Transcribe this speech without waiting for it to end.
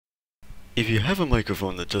If you have a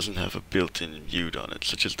microphone that doesn't have a built-in mute on it,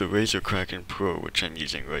 such as the Razer Kraken Pro, which I'm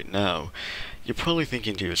using right now, you're probably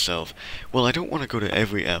thinking to yourself, well, I don't want to go to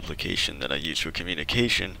every application that I use for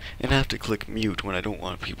communication and have to click mute when I don't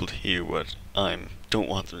want people to hear what I don't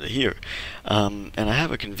want them to hear. And I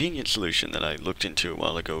have a convenient solution that I looked into a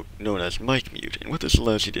while ago known as mic mute. And what this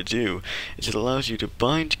allows you to do is it allows you to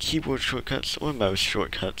bind keyboard shortcuts or mouse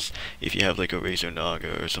shortcuts, if you have like a Razer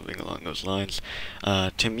Naga or something along those lines,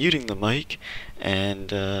 to muting the mic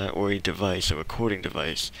and or a device, a recording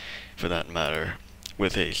device for that matter,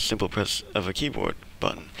 with a simple press of a keyboard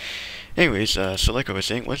button. Anyways, so like I was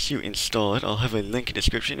saying, once you install it, I'll have a link in the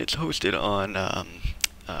description. It's hosted on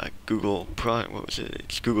it's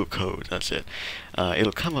Google Code, that's it.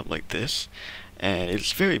 It'll come up like this, and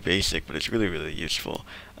it's very basic, but it's really, really useful.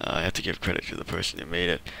 I have to give credit to the person who made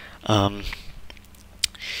it. And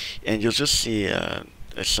you'll just see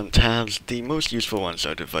some tabs. The most useful ones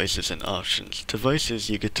are devices and options. Devices,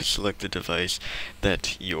 you get to select the device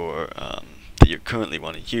that you currently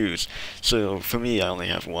want to use. So for me, I only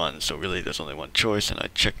have one, so really there's only one choice, and I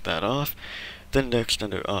check that off. Then next,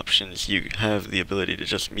 under options, you have the ability to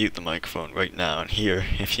just mute the microphone right now and here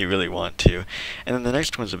if you really want to. And then the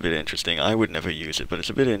next one's a bit interesting. I would never use it, but it's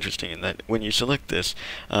a bit interesting in that when you select this,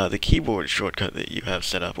 the keyboard shortcut that you have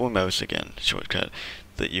set up, or mouse again shortcut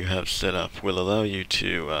that you have set up, will allow you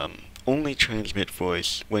to only transmit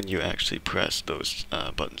voice when you actually press those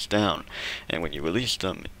buttons down, and when you release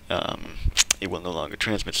them, it will no longer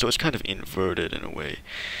transmit. So it's kind of inverted in a way.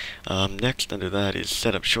 Next under that is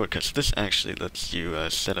set up shortcuts. This actually lets you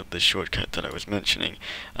set up the shortcut that I was mentioning.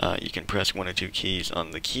 You can press one or two keys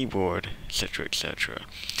on the keyboard, etc., etc.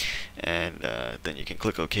 And then you can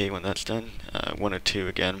click OK when that's done. One or two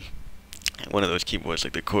again. One of those keyboards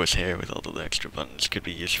like the Corsair with all the extra buttons could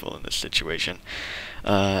be useful in this situation.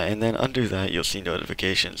 And then under that you'll see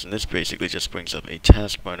notifications, and this basically just brings up a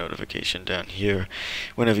taskbar notification down here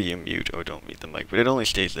whenever you mute or don't mute the mic, but it only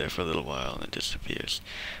stays there for a little while and then disappears.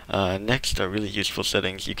 Next are really useful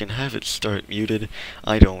settings. You can have it start muted.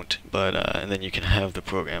 I don't, but and then you can have the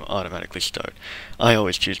program automatically start. I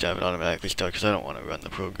always choose to have it automatically start because I don't want to run the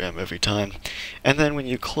program every time. And then when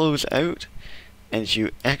you close out and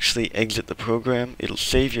you actually exit the program, it'll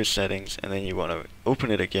save your settings, and then you want to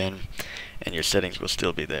open it again, and your settings will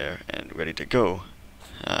still be there and ready to go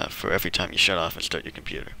for every time you shut off and start your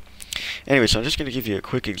computer. Anyway, so I'm just going to give you a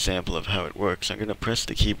quick example of how it works. I'm going to press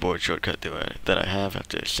the keyboard shortcut that I have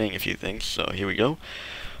after saying a few things, so here we go.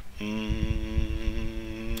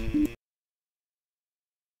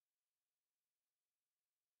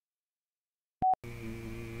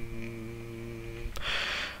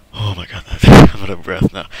 Oh my god, I'm out of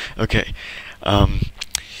breath now. Okay,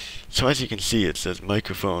 so as you can see, it says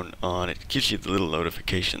microphone on. It gives you the little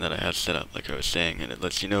notification that I have set up, like I was saying, and it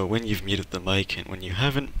lets you know when you've muted the mic and when you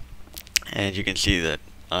haven't. And you can see that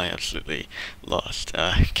I absolutely lost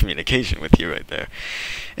communication with you right there.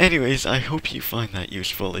 Anyways, I hope you find that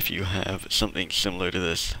useful if you have something similar to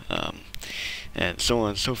this, and so on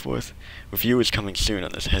and so forth. Review is coming soon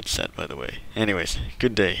on this headset, by the way. Anyways,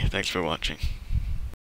 good day. Thanks for watching.